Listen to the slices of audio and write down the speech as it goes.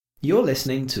You're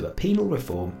listening to a Penal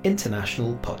Reform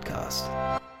International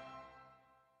podcast.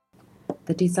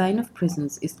 The design of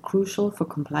prisons is crucial for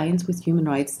compliance with human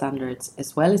rights standards,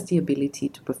 as well as the ability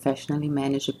to professionally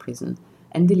manage a prison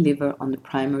and deliver on the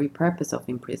primary purpose of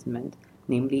imprisonment,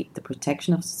 namely the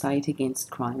protection of society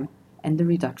against crime and the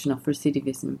reduction of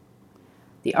recidivism.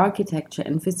 The architecture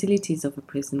and facilities of a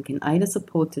prison can either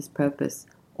support this purpose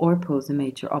or pose a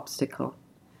major obstacle.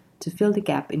 To fill the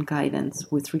gap in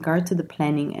guidance with regard to the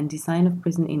planning and design of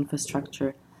prison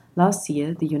infrastructure, last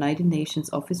year the United Nations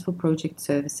Office for Project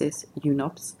Services,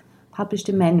 UNOPS, published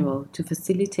a manual to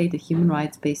facilitate a human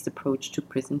rights-based approach to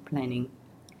prison planning.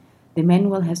 The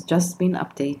manual has just been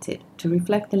updated to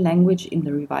reflect the language in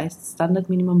the revised Standard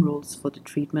Minimum Rules for the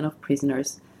Treatment of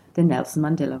Prisoners, the Nelson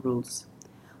Mandela Rules.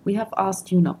 We have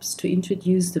asked UNOPS to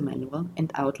introduce the manual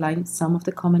and outline some of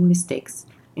the common mistakes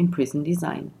in prison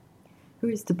design. Here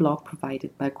is the blog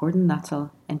provided by Nuttall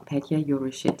and Pedja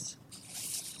Jurisic.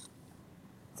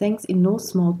 Thanks in no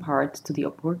small part to the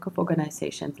work of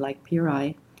organizations like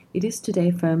PRI, it is today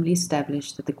firmly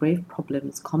established that the grave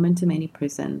problems common to many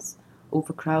prisons,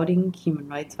 overcrowding, human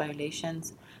rights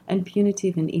violations, and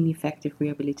punitive and ineffective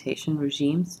rehabilitation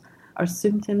regimes, are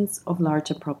symptoms of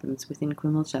larger problems within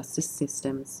criminal justice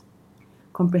systems.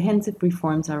 Comprehensive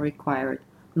reforms are required,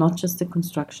 not just the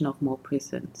construction of more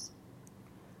prisons.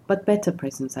 But better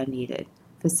prisons are needed,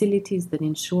 facilities that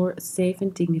ensure a safe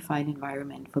and dignified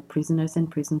environment for prisoners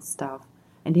and prison staff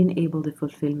and enable the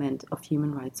fulfillment of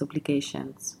human rights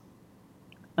obligations.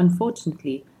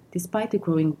 Unfortunately, despite the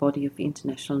growing body of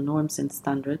international norms and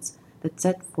standards that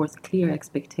set forth clear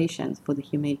expectations for the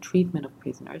humane treatment of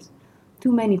prisoners,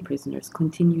 too many prisoners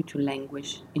continue to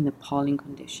languish in appalling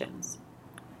conditions.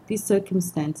 These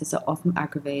circumstances are often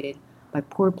aggravated by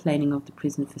poor planning of the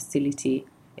prison facility,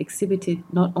 exhibited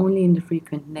not only in the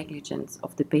frequent negligence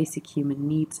of the basic human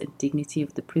needs and dignity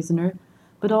of the prisoner,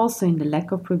 but also in the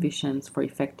lack of provisions for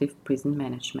effective prison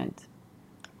management.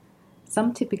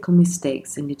 Some typical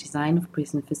mistakes in the design of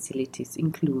prison facilities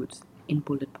include, in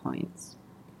bullet points,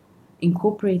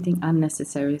 incorporating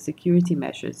unnecessary security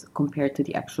measures compared to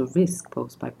the actual risk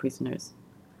posed by prisoners.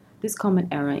 This common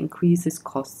error increases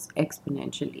costs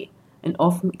exponentially and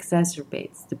often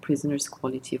exacerbates the prisoner's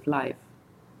quality of life.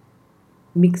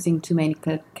 Mixing too many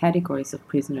categories of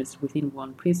prisoners within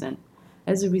one prison.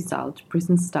 As a result,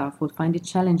 prison staff will find it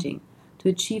challenging to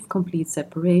achieve complete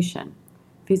separation,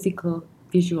 physical,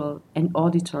 visual, and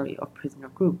auditory of prisoner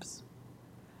groups.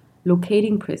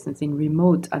 Locating prisons in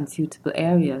remote, unsuitable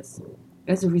areas.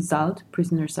 As a result,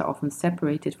 prisoners are often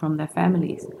separated from their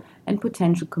families and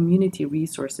potential community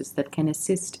resources that can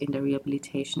assist in their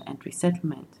rehabilitation and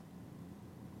resettlement.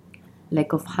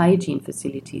 Lack of hygiene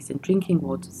facilities and drinking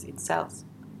waters in cells.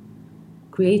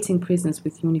 Creating prisons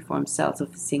with uniform cells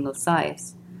of a single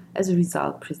size. As a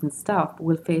result, prison staff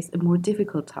will face a more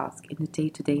difficult task in the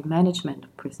day-to-day management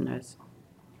of prisoners.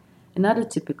 Another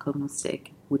typical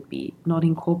mistake would be not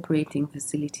incorporating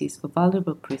facilities for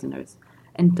vulnerable prisoners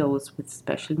and those with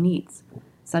special needs,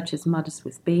 such as mothers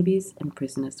with babies and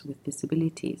prisoners with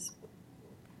disabilities.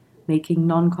 Making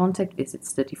non-contact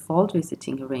visits the default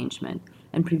visiting arrangement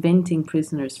and preventing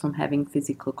prisoners from having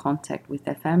physical contact with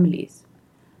their families.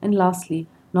 And lastly,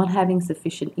 not having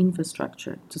sufficient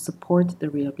infrastructure to support the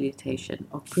rehabilitation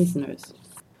of prisoners.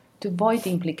 To avoid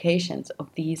the implications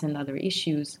of these and other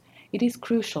issues, it is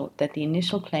crucial that the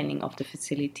initial planning of the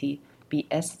facility be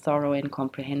as thorough and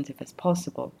comprehensive as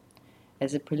possible.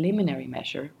 As a preliminary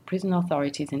measure, prison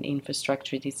authorities and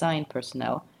infrastructure design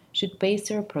personnel should base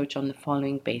their approach on the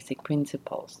following basic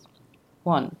principles.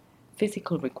 1.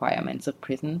 Physical requirements of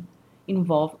prison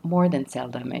involve more than cell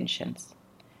dimensions.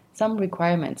 Some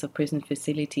requirements of prison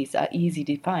facilities are easily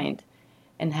defined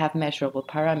and have measurable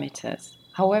parameters.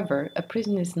 However, a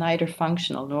prison is neither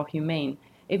functional nor humane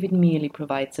if it merely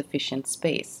provides sufficient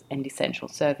space and essential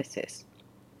services.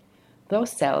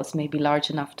 Those cells may be large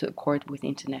enough to accord with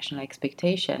international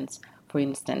expectations. For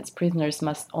instance, prisoners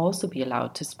must also be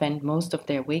allowed to spend most of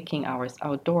their waking hours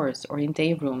outdoors or in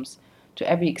day rooms to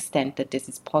every extent that this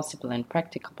is possible and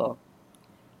practicable.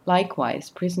 Likewise,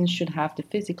 prisons should have the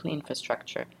physical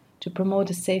infrastructure to promote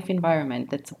a safe environment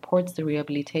that supports the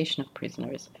rehabilitation of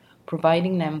prisoners,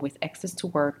 providing them with access to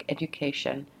work,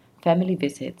 education, family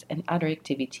visits, and other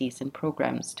activities and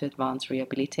programs to advance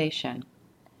rehabilitation.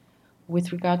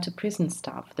 With regard to prison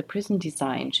staff, the prison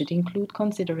design should include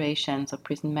considerations of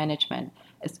prison management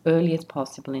as early as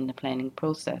possible in the planning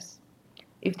process.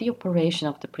 If the operation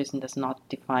of the prison does not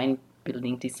define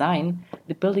building design,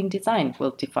 the building design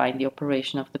will define the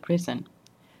operation of the prison.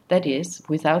 That is,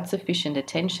 without sufficient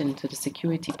attention to the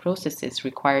security processes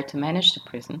required to manage the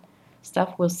prison,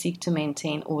 staff will seek to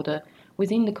maintain order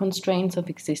within the constraints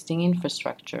of existing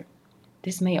infrastructure.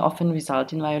 This may often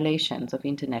result in violations of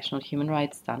international human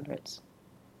rights standards.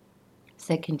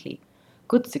 Secondly,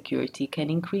 good security can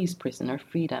increase prisoner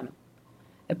freedom.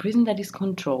 A prison that is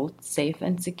controlled, safe,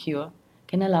 and secure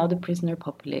can allow the prisoner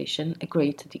population a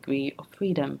greater degree of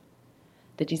freedom.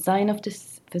 The design of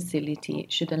this facility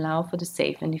should allow for the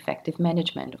safe and effective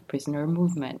management of prisoner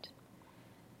movement.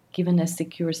 Given a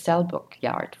secure cell block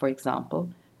yard, for example,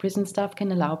 prison staff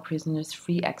can allow prisoners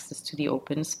free access to the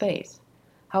open space.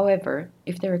 However,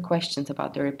 if there are questions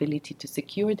about their ability to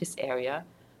secure this area,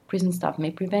 prison staff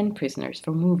may prevent prisoners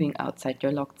from moving outside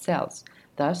their locked cells,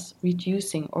 thus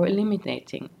reducing or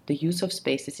eliminating the use of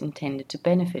spaces intended to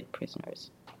benefit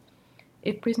prisoners.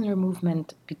 If prisoner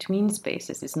movement between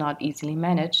spaces is not easily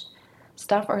managed,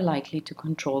 staff are likely to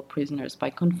control prisoners by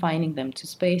confining them to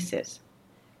spaces.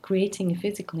 Creating a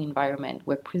physical environment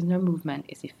where prisoner movement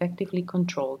is effectively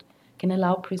controlled can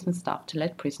allow prison staff to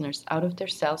let prisoners out of their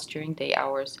cells during day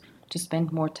hours to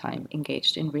spend more time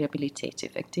engaged in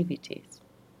rehabilitative activities.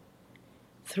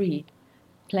 3.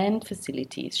 Planned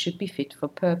facilities should be fit for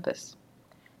purpose.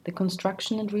 The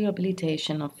construction and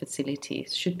rehabilitation of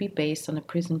facilities should be based on a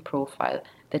prison profile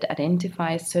that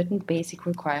identifies certain basic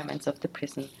requirements of the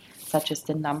prison, such as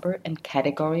the number and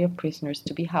category of prisoners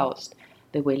to be housed,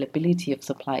 the availability of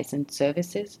supplies and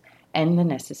services, and the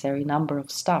necessary number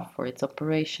of staff for its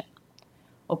operation.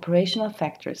 Operational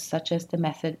factors such as the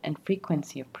method and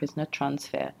frequency of prisoner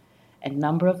transfer and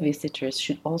number of visitors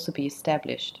should also be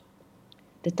established.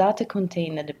 The data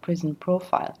contained in the prison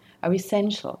profile are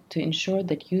essential to ensure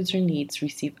that user needs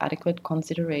receive adequate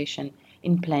consideration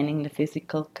in planning the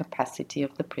physical capacity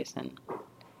of the prison.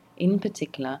 In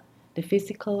particular, the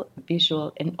physical,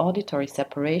 visual, and auditory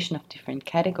separation of different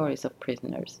categories of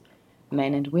prisoners,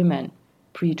 men and women,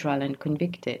 pre-trial and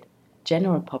convicted,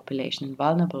 general population and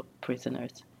vulnerable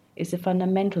prisoners, is a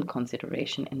fundamental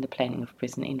consideration in the planning of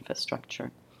prison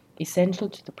infrastructure, essential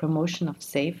to the promotion of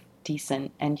safe,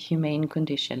 decent, and humane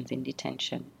conditions in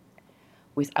detention.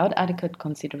 Without adequate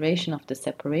consideration of the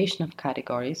separation of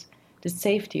categories, the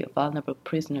safety of vulnerable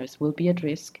prisoners will be at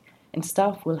risk, and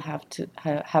staff will have to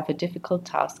have a difficult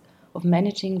task of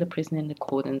managing the prison in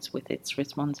accordance with its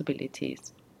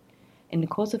responsibilities. In the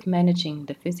course of managing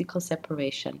the physical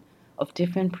separation of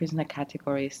different prisoner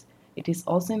categories, it is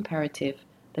also imperative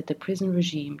that the prison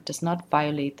regime does not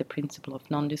violate the principle of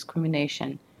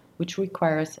non-discrimination, which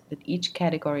requires that each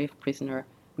category of prisoner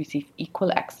receive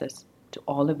equal access to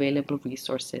all available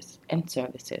resources and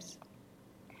services.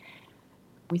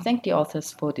 We thank the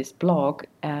authors for this blog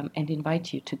and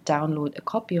invite you to download a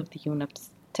copy of the UNOPS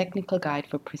Technical Guide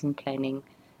for Prison Planning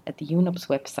at the UNOPS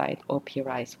website or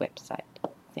PRI's website.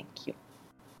 Thank you.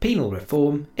 Penal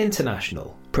Reform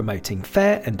International, promoting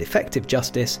fair and effective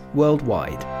justice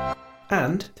worldwide,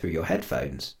 and through your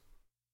headphones.